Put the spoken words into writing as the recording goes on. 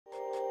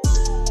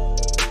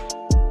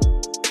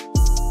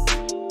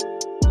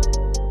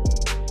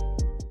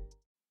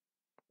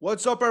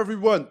What's up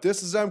everyone,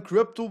 this is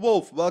Crypto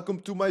Wolf.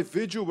 Welcome to my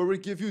video where we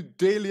give you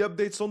daily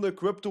updates on the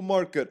crypto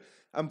market.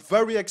 I'm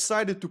very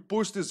excited to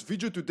post this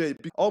video today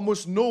because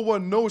almost no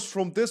one knows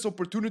from this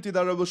opportunity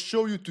that I will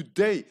show you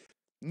today.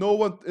 No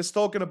one is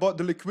talking about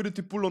the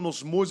liquidity pool on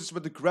Osmosis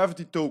with the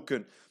Gravity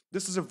token.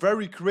 This is a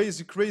very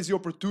crazy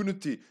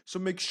opportunity, so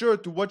make sure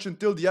to watch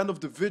until the end of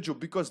the video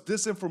because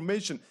this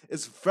information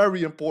is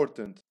very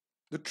important.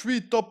 The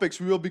three topics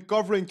we will be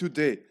covering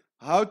today: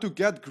 how to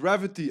get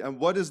Gravity and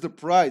what is the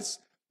price.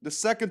 The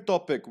second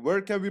topic,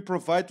 where can we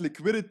provide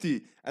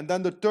liquidity? And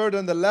then the third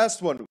and the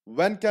last one,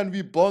 when can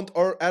we bond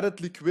our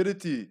added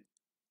liquidity?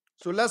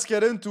 So let's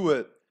get into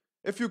it.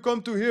 If you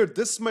come to here,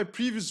 this is my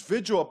previous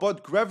video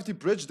about Gravity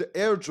Bridge, the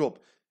airdrop.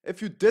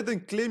 If you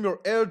didn't claim your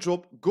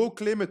airdrop, go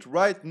claim it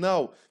right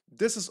now.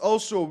 This is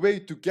also a way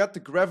to get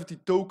the Gravity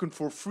token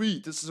for free.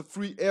 This is a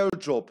free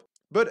airdrop.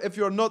 But if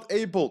you're not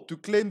able to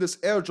claim this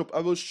airdrop,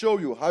 I will show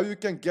you how you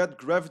can get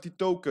Gravity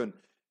token.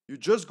 You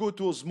just go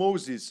to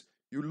Osmosis,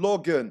 you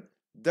log in.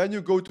 Then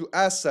you go to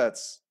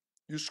assets.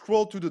 You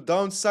scroll to the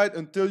downside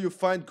until you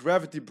find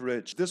Gravity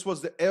Bridge. This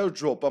was the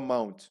airdrop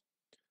amount.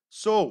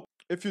 So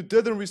if you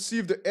didn't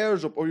receive the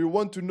airdrop or you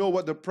want to know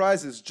what the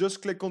price is,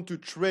 just click onto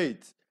trade.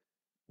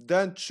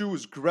 Then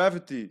choose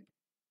Gravity.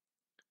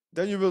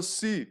 Then you will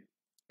see,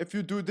 if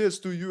you do this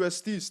to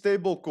USD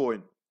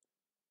stablecoin,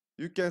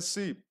 you can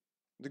see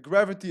the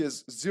Gravity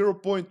is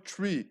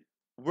 0.3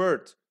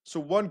 worth. So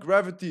one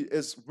Gravity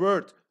is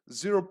worth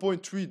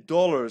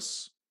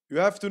 $0.3. You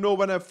have to know,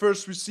 when I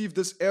first received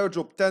this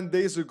airdrop 10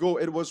 days ago,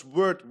 it was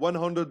worth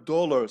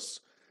 $100.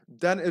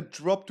 Then it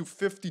dropped to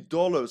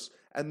 $50.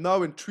 And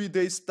now in 3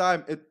 days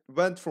time, it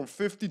went from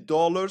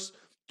 $50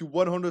 to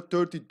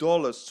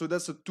 $130. So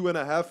that's a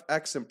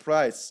 2.5x in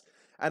price.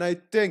 And I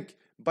think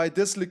by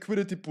this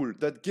liquidity pool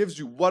that gives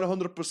you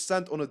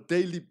 100% on a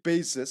daily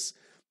basis,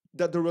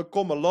 that there will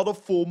come a lot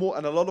of FOMO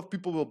and a lot of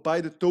people will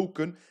buy the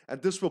token,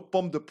 and this will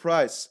pump the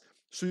price.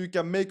 So you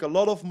can make a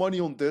lot of money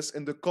on this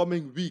in the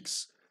coming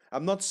weeks.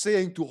 I'm not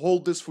saying to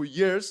hold this for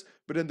years,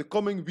 but in the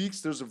coming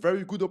weeks, there's a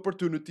very good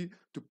opportunity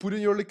to put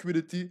in your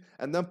liquidity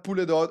and then pull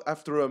it out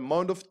after an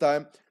amount of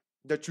time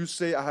that you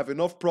say, I have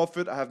enough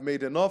profit, I have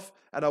made enough,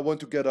 and I want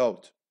to get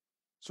out.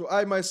 So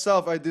I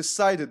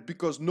decided,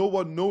 because no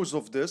one knows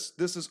of this,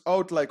 this is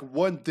out like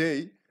 1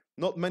 day,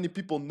 not many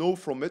people know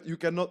from it, you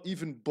cannot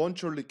even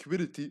bond your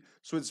liquidity,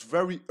 so it's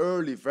very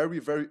early,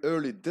 very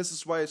early. This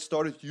is why I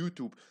started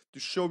YouTube, to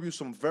show you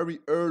some very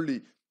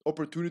early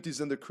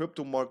opportunities in the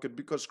crypto market,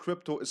 because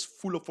crypto is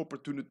full of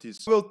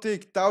opportunities. I will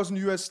take 1000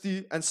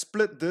 USD and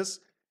split this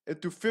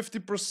into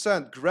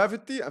 50%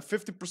 Gravity and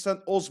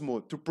 50%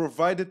 Osmo to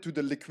provide it to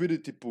the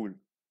liquidity pool.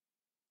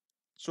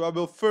 So I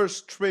will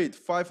first trade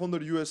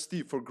 500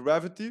 USD for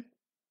Gravity.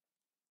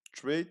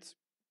 Trade.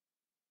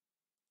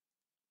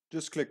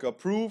 Just click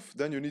approve.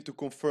 Then you need to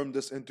confirm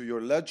this into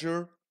your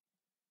ledger.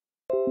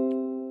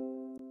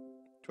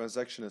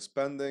 Transaction is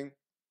pending.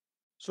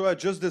 So I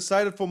just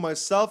decided for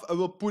myself, I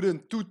will put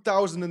in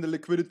 2000 in the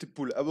liquidity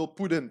pool. I will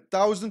put in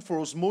 1000 for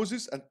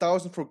Osmosis and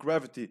 1000 for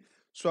Gravity.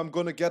 So I'm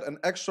gonna get an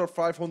extra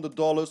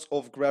 $500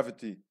 of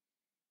Gravity.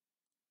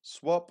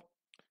 Swap,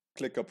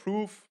 click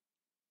approve.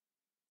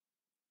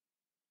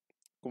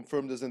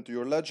 Confirm this into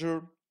your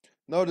ledger.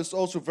 Now it is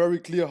also very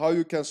clear how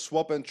you can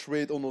swap and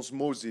trade on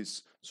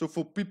Osmosis. So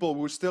for people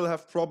who still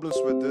have problems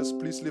with this,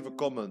 please leave a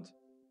comment.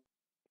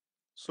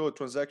 So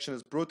transaction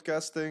is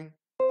broadcasting.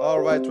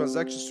 Alright,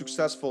 transaction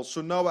successful. So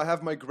now I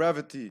have my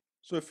Gravity.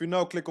 So if we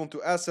now click onto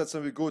assets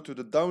and we go to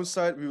the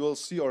downside, we will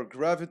see our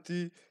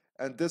Gravity.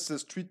 And this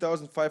is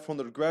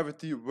 3500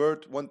 Gravity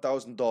worth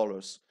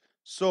 $1000.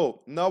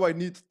 So now I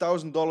need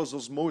 $1000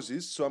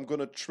 Osmosis. So I'm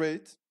gonna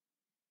trade.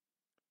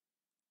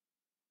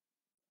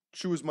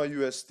 Choose my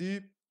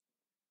USD.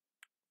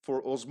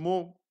 For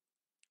Osmo,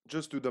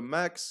 just do the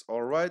max.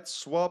 Alright,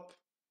 swap.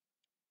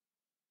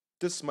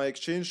 This is my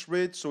exchange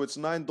rate, so it's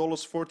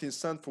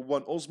 $9.14 for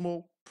one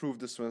Osmo. Prove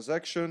this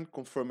transaction,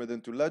 confirm it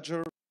into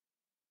ledger.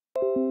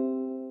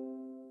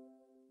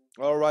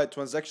 Alright,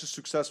 transaction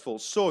successful.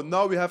 So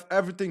now we have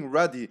everything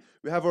ready.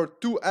 We have our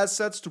two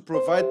assets to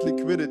provide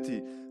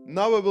liquidity.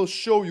 Now I will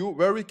show you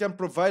where we can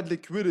provide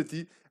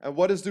liquidity and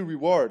what is the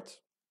reward.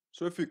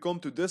 So if we come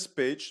to this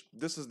page,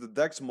 this is the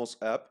Dexmos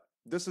app.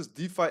 This is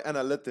DeFi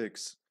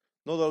Analytics.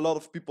 Not a lot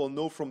of people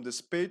know from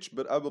this page,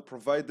 but I will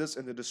provide this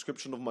in the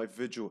description of my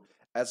video,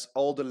 as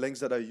all the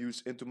links that I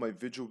use into my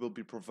video will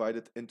be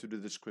provided into the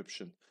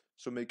description.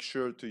 So make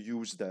sure to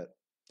use that.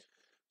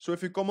 So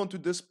if you come onto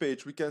this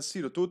page, we can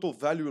see the total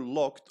value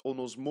locked on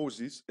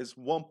Osmosis is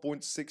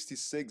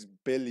 1.66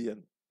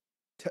 billion.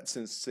 That's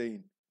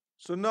insane.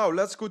 So now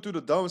let's go to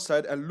the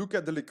downside and look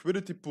at the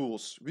liquidity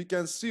pools. We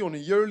can see on a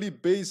yearly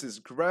basis,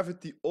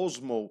 Gravity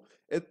Osmo,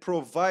 it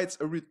provides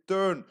a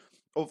return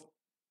of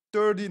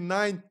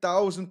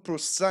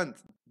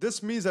 39,000%.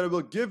 This means that it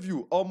will give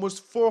you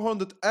almost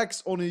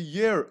 400x on a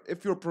year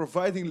if you're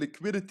providing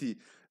liquidity.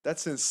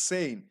 That's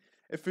insane.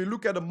 If we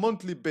look at a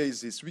monthly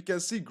basis, we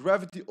can see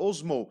Gravity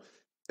Osmo,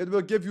 it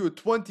will give you a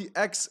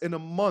 20x in a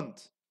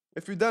month.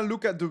 If we then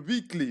look at the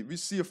weekly, we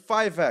see a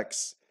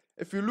 5x.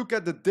 If you look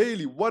at the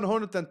daily,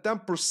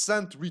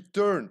 110%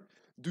 return.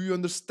 Do you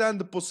understand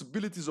the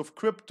possibilities of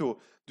crypto?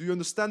 Do you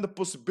understand the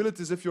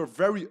possibilities if you're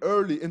very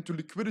early into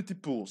liquidity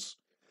pools?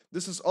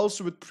 This is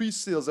also with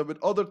pre-sales and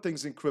with other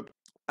things in crypto.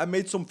 I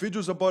made some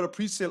videos about a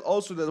pre-sale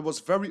also that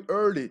was very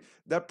early.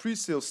 That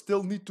pre-sale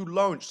still need to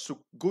launch, so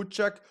go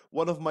check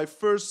one of my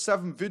first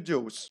 7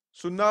 videos.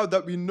 So now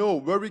that we know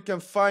where we can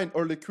find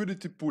our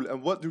liquidity pool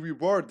and what the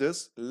reward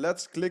is,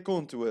 let's click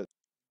onto it.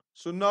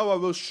 So now I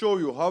will show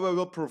you how I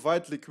will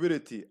provide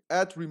liquidity.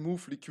 Add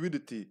remove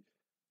liquidity.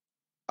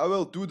 I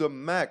will do the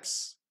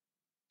max.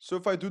 So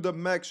if I do the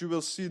max, you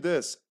will see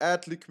this,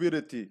 add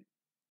liquidity.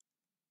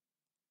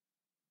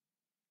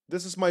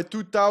 This is my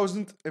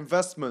 2000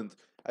 investment.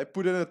 I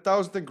put in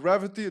 1000 in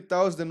Gravity,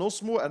 1000 in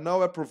OSMO, and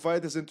now I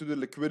provide this into the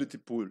liquidity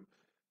pool.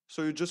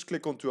 So you just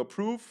click on to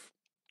approve,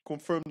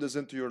 confirm this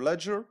into your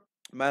ledger.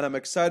 Man, I'm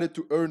excited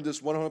to earn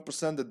this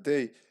 100% a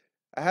day.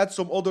 I had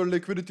some other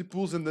liquidity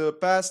pools in the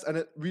past and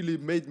it really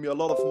made me a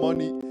lot of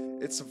money.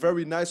 It's a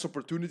very nice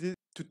opportunity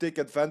to take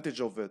advantage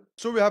of it.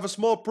 So we have a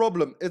small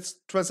problem. Its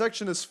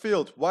transaction is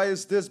failed. Why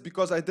is this?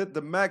 Because I did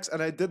the max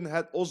and I didn't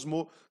have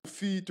OSMO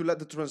fee to let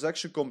the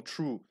transaction come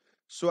through.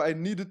 So I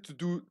needed to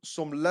do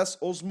some less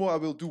OSMO. I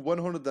will do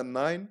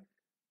 109.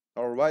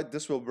 All right,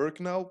 this will work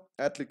now.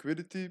 Add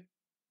liquidity.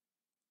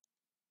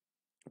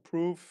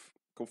 Approve.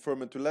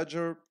 Confirm into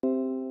ledger.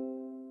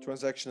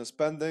 Transaction is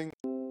pending.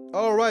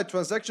 All right,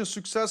 transaction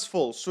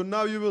successful. So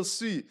now you will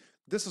see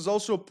this is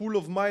also a pool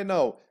of mine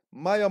now.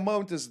 My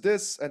amount is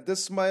this, and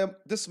this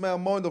is my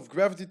amount of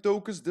Gravity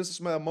tokens. This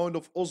is my amount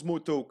of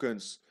OSMO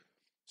tokens.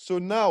 So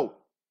now,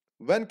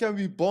 when can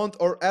we bond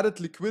our added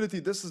liquidity?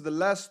 This is the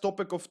last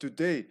topic of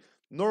today.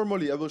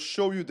 Normally, I will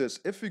show you this.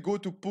 If we go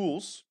to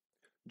pools,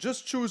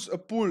 just choose a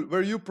pool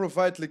where you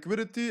provide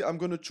liquidity. I'm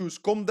going to choose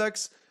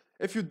Comdex.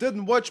 If you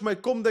didn't watch my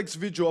Comdex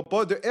video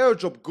about the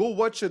airdrop, go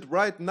watch it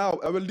right now.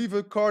 I will leave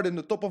a card in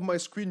the top of my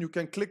screen. You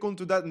can click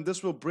onto that and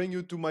this will bring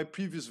you to my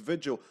previous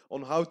video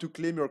on how to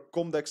claim your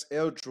Comdex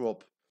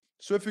airdrop.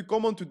 So if we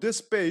come onto this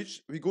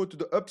page, we go to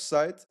the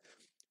upside.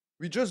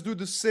 We just do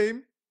the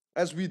same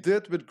as we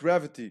did with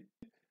Gravity.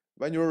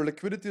 When your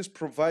liquidity is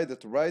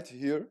provided right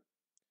here,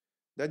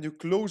 then you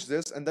close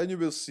this and then you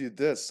will see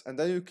this. And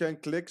then you can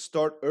click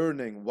start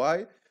earning.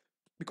 Why?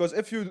 Because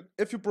if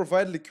you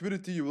provide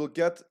liquidity, you will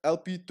get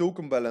LP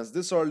token balance.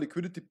 These are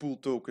liquidity pool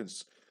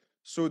tokens.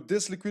 So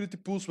this liquidity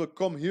pools will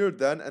come here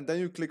then, and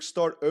then you click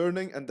start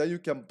earning, and then you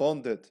can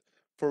bond it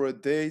for a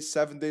day,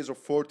 7 days, or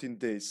 14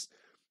 days.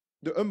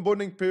 The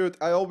unbonding period,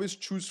 I always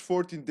choose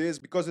 14 days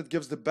because it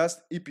gives the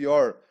best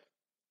APR.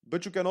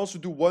 But you can also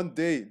do 1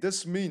 day.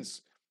 This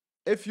means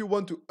if you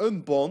want to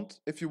unbond,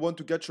 if you want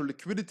to get your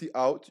liquidity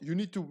out, you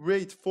need to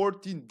wait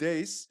 14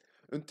 days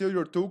until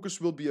your tokens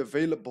will be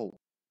available.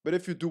 But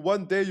if you do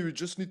 1 day, you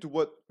just need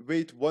to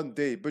wait 1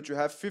 day. But you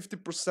have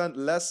 50%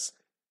 less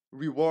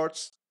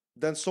rewards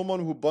than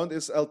someone who bond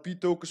his LP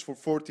tokens for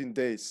 14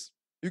 days.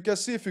 You can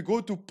see if you go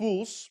to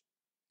pools,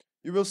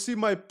 you will see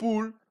my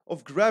pool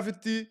of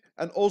Gravity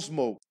and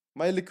OSMO.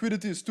 My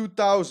liquidity is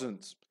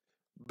 2000.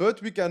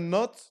 But we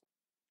cannot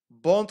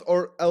bond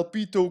our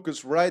LP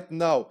tokens right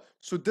now.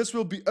 So this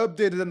will be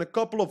updated in a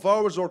couple of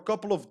hours or a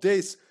couple of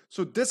days.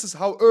 So this is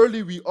how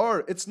early we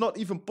are. It's not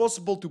even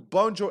possible to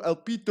bond your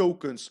LP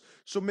tokens.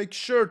 So make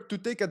sure to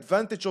take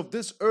advantage of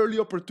this early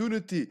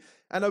opportunity.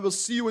 And I will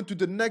see you into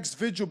the next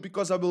video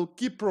because I will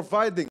keep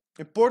providing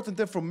important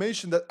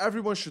information that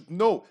everyone should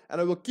know. And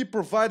I will keep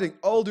providing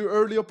all the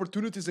early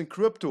opportunities in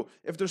crypto.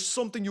 If there's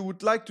something you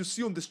would like to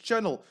see on this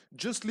channel,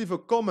 just leave a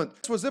comment.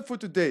 This was it for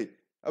today.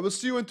 I will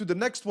see you into the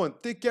next one.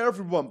 Take care,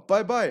 everyone.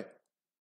 Bye bye.